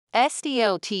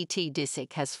SDOTT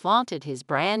Disick has flaunted his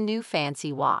brand new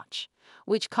fancy watch,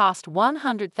 which cost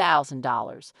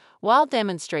 $100,000, while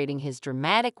demonstrating his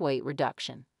dramatic weight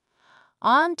reduction.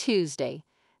 On Tuesday,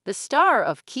 the star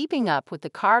of Keeping Up with the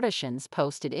Kardashians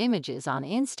posted images on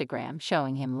Instagram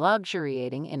showing him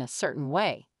luxuriating in a certain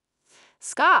way.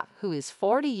 Scott, who is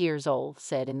 40 years old,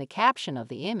 said in the caption of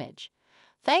the image,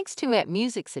 "Thanks to at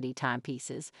Music City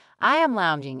timepieces, I am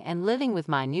lounging and living with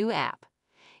my new app."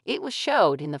 It was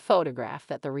showed in the photograph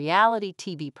that the reality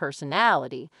TV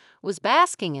personality was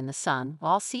basking in the sun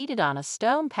while seated on a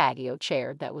stone patio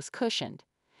chair that was cushioned.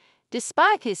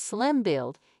 Despite his slim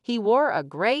build, he wore a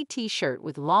gray t-shirt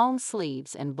with long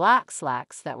sleeves and black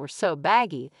slacks that were so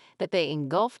baggy that they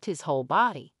engulfed his whole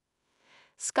body.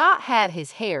 Scott had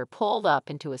his hair pulled up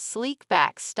into a sleek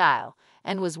back style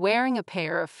and was wearing a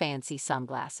pair of fancy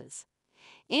sunglasses.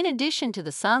 In addition to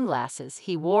the sunglasses,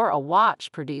 he wore a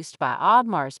watch produced by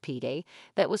Audemars Piguet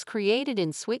that was created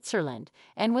in Switzerland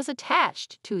and was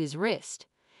attached to his wrist.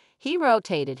 He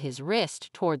rotated his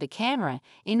wrist toward the camera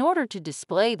in order to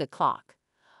display the clock.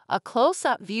 A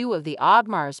close-up view of the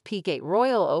Audemars Piguet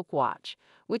Royal Oak watch,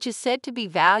 which is said to be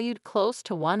valued close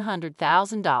to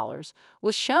 $100,000,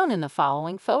 was shown in the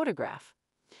following photograph.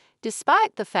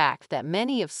 Despite the fact that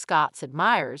many of Scott's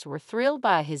admirers were thrilled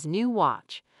by his new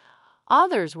watch,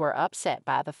 others were upset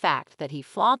by the fact that he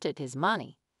flaunted his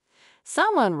money.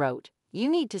 Someone wrote, "You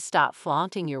need to stop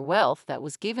flaunting your wealth that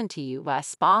was given to you by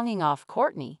spawning off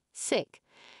Courtney, sick.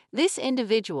 This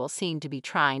individual seemed to be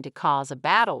trying to cause a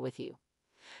battle with you.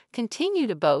 Continue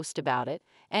to boast about it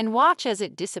and watch as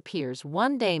it disappears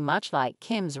one day, much like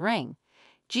Kim's ring.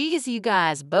 Geez, you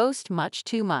guys boast much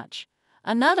too much."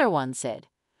 Another one said.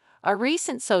 A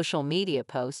recent social media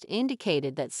post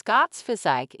indicated that Scott's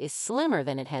physique is slimmer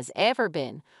than it has ever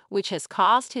been, which has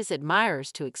caused his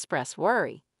admirers to express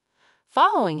worry.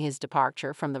 Following his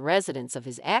departure from the residence of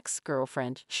his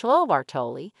ex-girlfriend, Shlo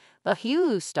Bartoli, the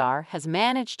Hulu star has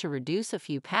managed to reduce a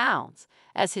few pounds,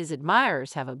 as his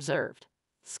admirers have observed.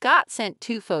 Scott sent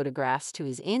 2 photographs to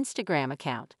his Instagram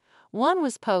account. One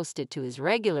was posted to his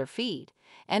regular feed,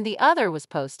 and the other was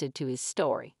posted to his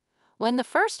story. When the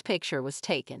first picture was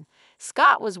taken,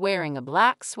 Scott was wearing a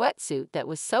black sweatsuit that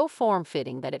was so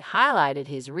form-fitting that it highlighted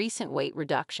his recent weight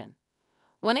reduction.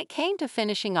 When it came to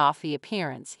finishing off the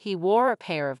appearance, he wore a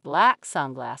pair of black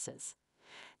sunglasses.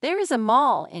 There is a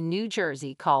mall in New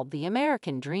Jersey called the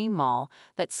American Dream Mall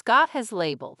that Scott has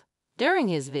labeled. During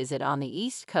his visit on the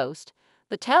East Coast,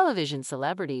 the television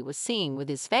celebrity was seen with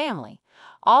his family.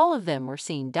 All of them were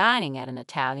seen dining at an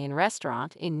Italian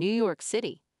restaurant in New York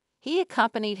City. He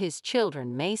accompanied his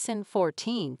children Mason,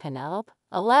 14, Penelope,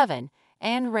 11,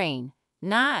 and Rain,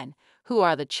 9, who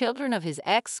are the children of his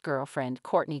ex-girlfriend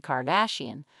Kourtney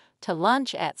Kardashian, to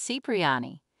lunch at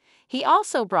Cipriani. He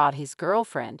also brought his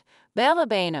girlfriend, Bella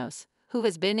Banos, who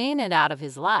has been in and out of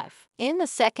his life. In the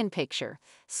second picture,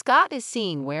 Scott is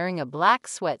seen wearing a black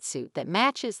sweatsuit that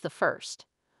matches the first.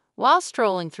 While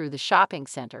strolling through the shopping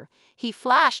center, he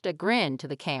flashed a grin to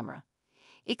the camera.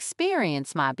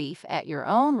 "Experience my beef at your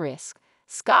own risk,"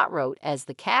 Scott wrote as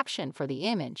the caption for the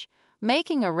image,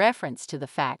 making a reference to the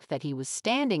fact that he was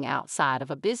standing outside of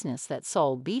a business that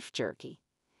sold beef jerky.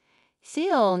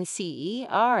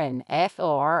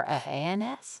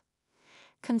 CERNFORFANS.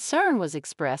 Concern was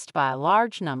expressed by a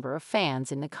large number of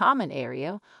fans in the comment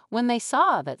area when they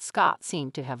saw that Scott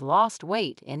seemed to have lost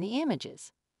weight in the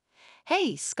images.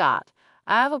 "Hey, Scott,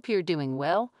 I hope you're doing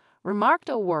well," remarked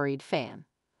a worried fan.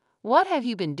 "What have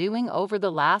you been doing over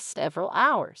the last several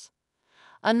hours?"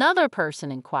 Another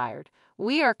person inquired,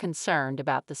 "We are concerned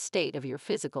about the state of your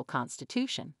physical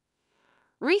constitution."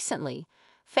 Recently,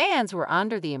 fans were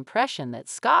under the impression that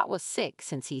Scott was sick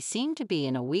since he seemed to be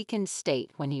in a weakened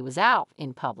state when he was out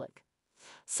in public.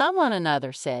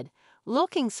 Another said,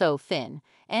 "Looking so thin,"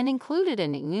 and included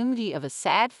an emoji of a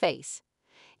sad face.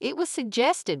 It was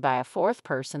suggested by a fourth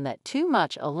person that too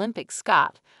much Olympic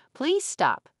Scott, please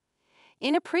stop.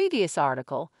 In a previous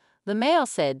article, the Mail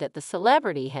said that the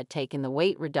celebrity had taken the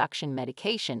weight reduction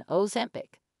medication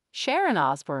Ozempic. Sharon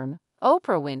Osbourne,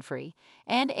 Oprah Winfrey,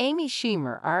 and Amy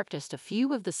Schumer are just a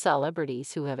few of the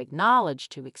celebrities who have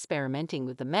acknowledged to experimenting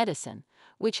with the medicine,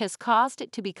 which has caused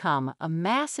it to become a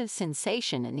massive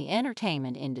sensation in the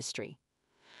entertainment industry.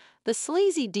 The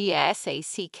sleazy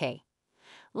Disick.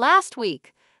 Last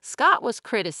week, Scott was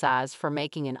criticized for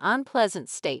making an unpleasant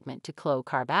statement to Khloe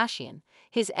Kardashian,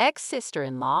 his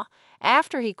ex-sister-in-law,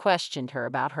 after he questioned her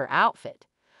about her outfit.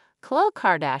 Khloe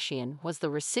Kardashian was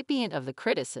the recipient of the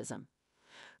criticism.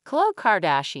 Khloe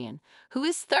Kardashian, who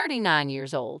is 39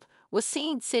 years old, was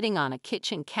seen sitting on a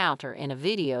kitchen counter in a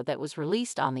video that was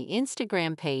released on the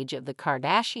Instagram page of the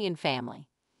Kardashian family.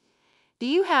 "Do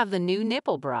you have the new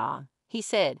nipple bra?" he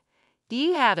said. "Do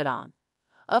you have it on?"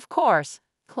 "Of course,"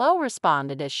 Chloe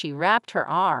responded as she wrapped her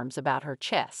arms about her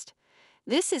chest.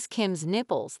 "This is Kim's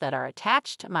nipples that are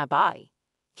attached to my body."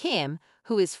 Kim,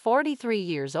 who is 43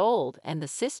 years old and the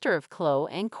sister of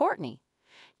Chloe and Courtney,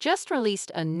 just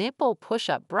released a nipple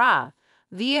push-up bra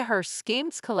via her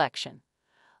Skims collection.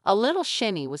 A little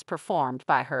shimmy was performed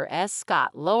by her as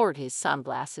Scott lowered his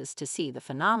sunglasses to see the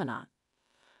phenomenon.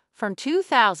 From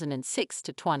 2006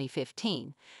 to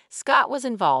 2015, Scott was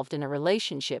involved in a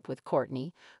relationship with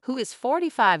Courtney, who is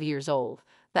 45 years old,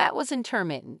 that was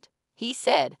intermittent. He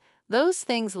said, "Those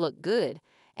things look good,"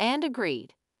 and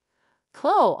agreed.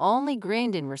 Chloe only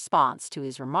grinned in response to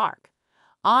his remark.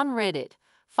 On Reddit,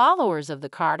 followers of the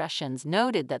Kardashians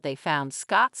noted that they found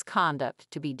Scott's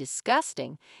conduct to be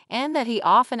disgusting and that he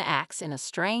often acts in a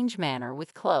strange manner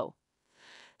with Chloe.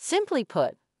 Simply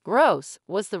put, gross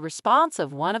was the response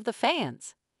of one of the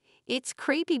fans. "It's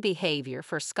creepy behavior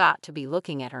for Scott to be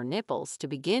looking at her nipples to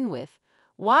begin with.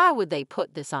 Why would they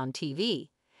put this on TV?"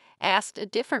 asked a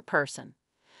different person.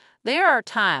 "There are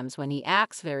times when he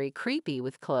acts very creepy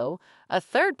with Chloe," a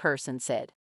third person said.